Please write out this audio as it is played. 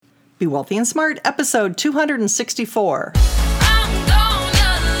Be Wealthy and Smart, episode 264.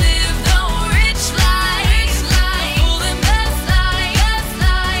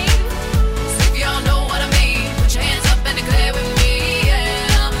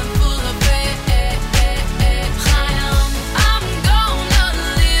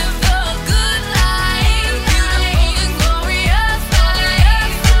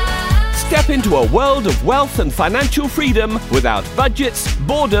 Step into a world of wealth and financial freedom without budgets,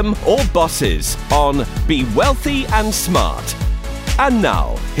 boredom, or bosses on Be Wealthy and Smart. And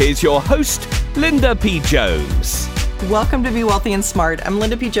now, here's your host, Linda P. Jones. Welcome to Be Wealthy and Smart. I'm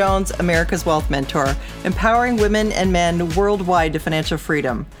Linda P. Jones, America's Wealth Mentor, empowering women and men worldwide to financial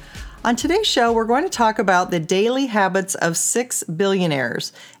freedom. On today's show, we're going to talk about the daily habits of 6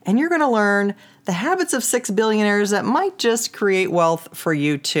 billionaires, and you're going to learn the habits of 6 billionaires that might just create wealth for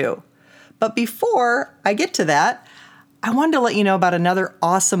you too. But before I get to that, I wanted to let you know about another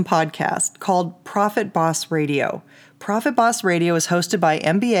awesome podcast called Profit Boss Radio. Profit Boss Radio is hosted by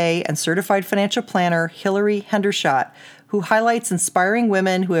MBA and certified financial planner Hillary Hendershot, who highlights inspiring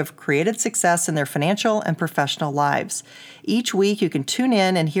women who have created success in their financial and professional lives. Each week, you can tune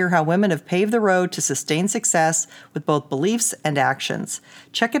in and hear how women have paved the road to sustained success with both beliefs and actions.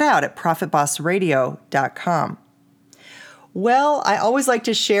 Check it out at profitbossradio.com. Well, I always like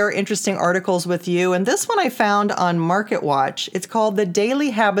to share interesting articles with you, and this one I found on MarketWatch. It's called The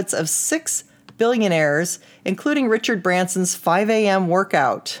Daily Habits of 6 Billionaires, including Richard Branson's 5 a.m.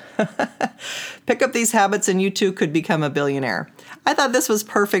 workout. Pick up these habits and you too could become a billionaire. I thought this was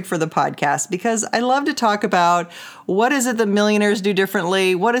perfect for the podcast because I love to talk about what is it that millionaires do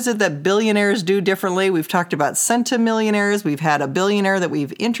differently? What is it that billionaires do differently? We've talked about centimillionaires. We've had a billionaire that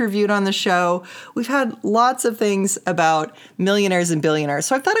we've interviewed on the show. We've had lots of things about millionaires and billionaires.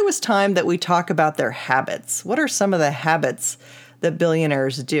 So I thought it was time that we talk about their habits. What are some of the habits that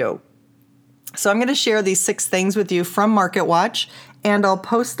billionaires do? So I'm going to share these 6 things with you from MarketWatch, and I'll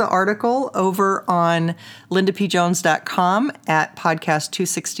post the article over on lindapjones.com at podcast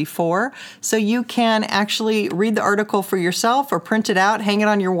 264. So you can actually read the article for yourself or print it out, hang it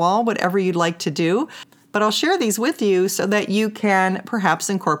on your wall, whatever you'd like to do. But I'll share these with you so that you can perhaps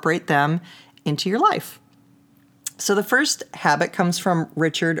incorporate them into your life. So the first habit comes from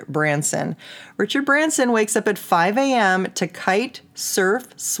Richard Branson. Richard Branson wakes up at 5 a.m. to kite, surf,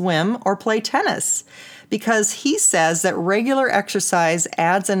 swim, or play tennis because he says that regular exercise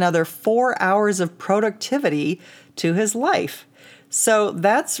adds another 4 hours of productivity to his life. So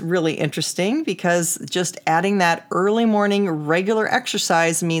that's really interesting because just adding that early morning regular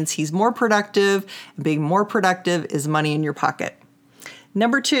exercise means he's more productive, and being more productive is money in your pocket.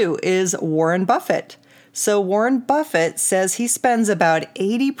 Number 2 is Warren Buffett. So Warren Buffett says he spends about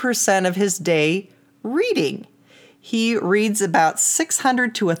 80% of his day reading. He reads about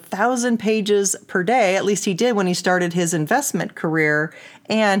 600 to 1,000 pages per day, at least he did when he started his investment career,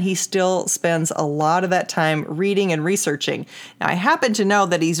 and he still spends a lot of that time reading and researching. Now, I happen to know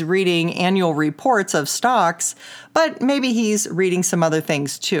that he's reading annual reports of stocks, but maybe he's reading some other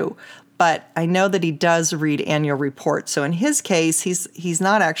things too. But I know that he does read annual reports. So in his case, he's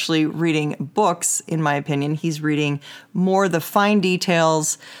not actually reading books, in my opinion. He's reading more the fine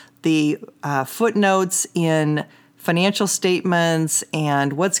details, the footnotes in financial statements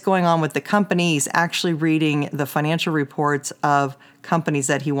and what's going on with the company. He's actually reading the financial reports of companies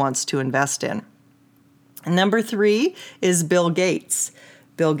that he wants to invest in. And number 3 is Bill Gates.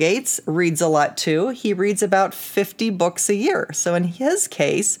 Bill Gates reads a lot too. He reads about 50 books a year. So in his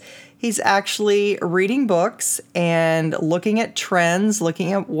case, he's actually reading books and looking at trends,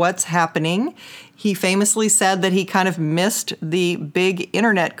 looking at what's happening. He famously said that he kind of missed the big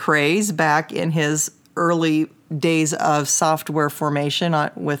internet craze back in his early days of software formation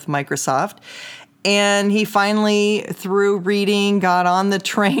with Microsoft. And he finally, through reading, got on the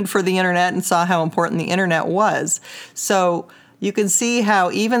train for the internet and saw how important the internet was. So you can see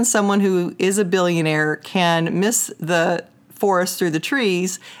how even someone who is a billionaire can miss the forest through the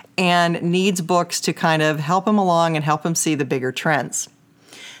trees and needs books to kind of help him along and help him see the bigger trends.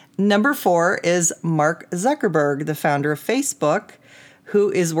 Number 4 is Mark Zuckerberg, the founder of Facebook,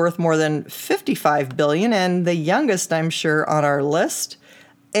 who is worth more than $55 billion and the youngest, I'm sure, on our list.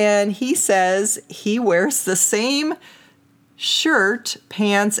 And he says he wears the same shirt,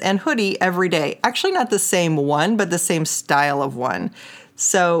 pants, and hoodie every day. Actually, not the same one, but the same style of one.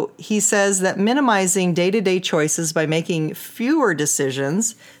 So he says that minimizing day-to-day choices by making fewer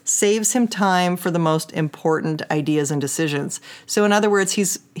decisions saves him time for the most important ideas and decisions. So in other words,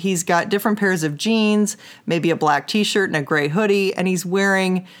 he's got different pairs of jeans, maybe a black t-shirt and a gray hoodie, and he's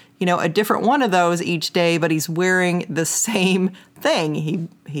wearing, a different one of those each day, but he's wearing the same thing.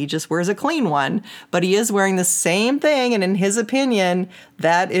 He just wears a clean one, but he is wearing the same thing. And in his opinion,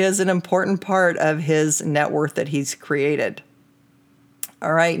 that is an important part of his net worth that he's created.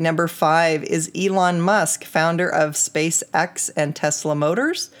 All right, number 5 is Elon Musk, founder of SpaceX and Tesla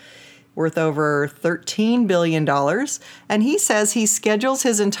Motors, worth over $13 billion. And he says he schedules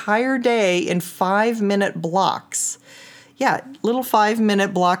his entire day in 5-minute blocks. Yeah, little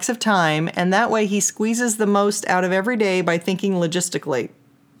 5-minute blocks of time. And that way he squeezes the most out of every day by thinking logistically.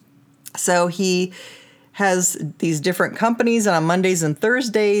 So he has these different companies, and on Mondays and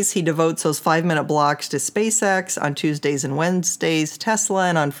Thursdays, he devotes those 5-minute blocks to SpaceX. On Tuesdays and Wednesdays, Tesla,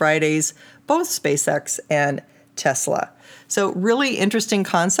 and on Fridays, both SpaceX and Tesla. So really interesting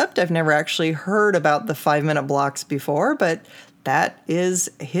concept. I've never actually heard about the 5-minute blocks before, but that is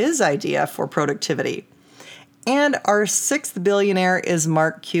his idea for productivity. And our 6th billionaire is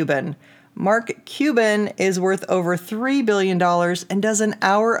Mark Cuban. Mark Cuban is worth over $3 billion and does an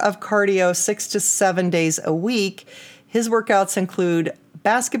hour of cardio 6 to 7 days a week. His workouts include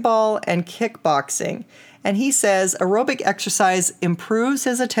basketball and kickboxing. And he says aerobic exercise improves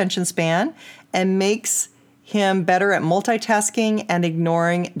his attention span and makes him better at multitasking and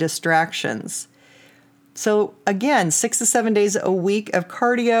ignoring distractions. So again, 6 to 7 days a week of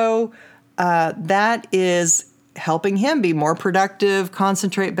cardio, that is helping him be more productive,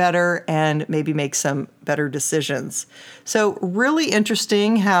 concentrate better, and maybe make some better decisions. So really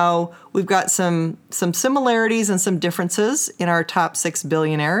interesting how we've got some similarities and some differences in our top 6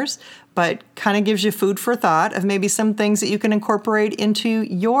 billionaires, but kind of gives you food for thought of maybe some things that you can incorporate into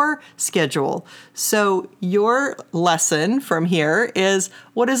your schedule. So your lesson from here is,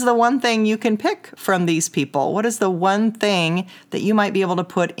 what is the one thing you can pick from these people? What is the one thing that you might be able to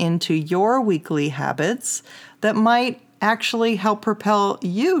put into your weekly habits that might actually help propel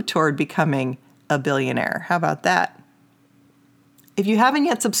you toward becoming a billionaire? How about that? If you haven't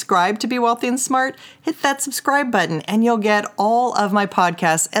yet subscribed to Be Wealthy and Smart, hit that subscribe button and you'll get all of my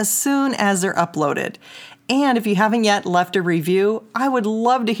podcasts as soon as they're uploaded. And if you haven't yet left a review, I would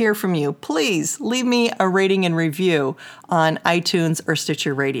love to hear from you. Please leave me a rating and review on iTunes or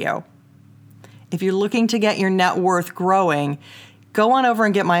Stitcher Radio. If you're looking to get your net worth growing, go on over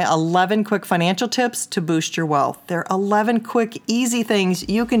and get my 11 quick financial tips to boost your wealth. They're 11 quick, easy things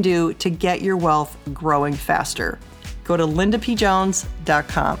you can do to get your wealth growing faster. Go to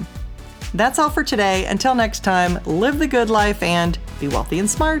lindapjones.com. That's all for today. Until next time, live the good life and be wealthy and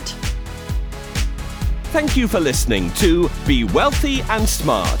smart. Thank you for listening to Be Wealthy and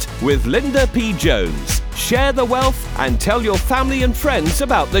Smart with Linda P. Jones. Share the wealth and tell your family and friends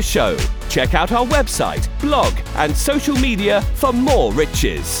about the show. Check out our website, blog, and social media for more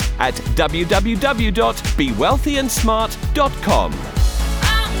riches at www.bewealthyandsmart.com.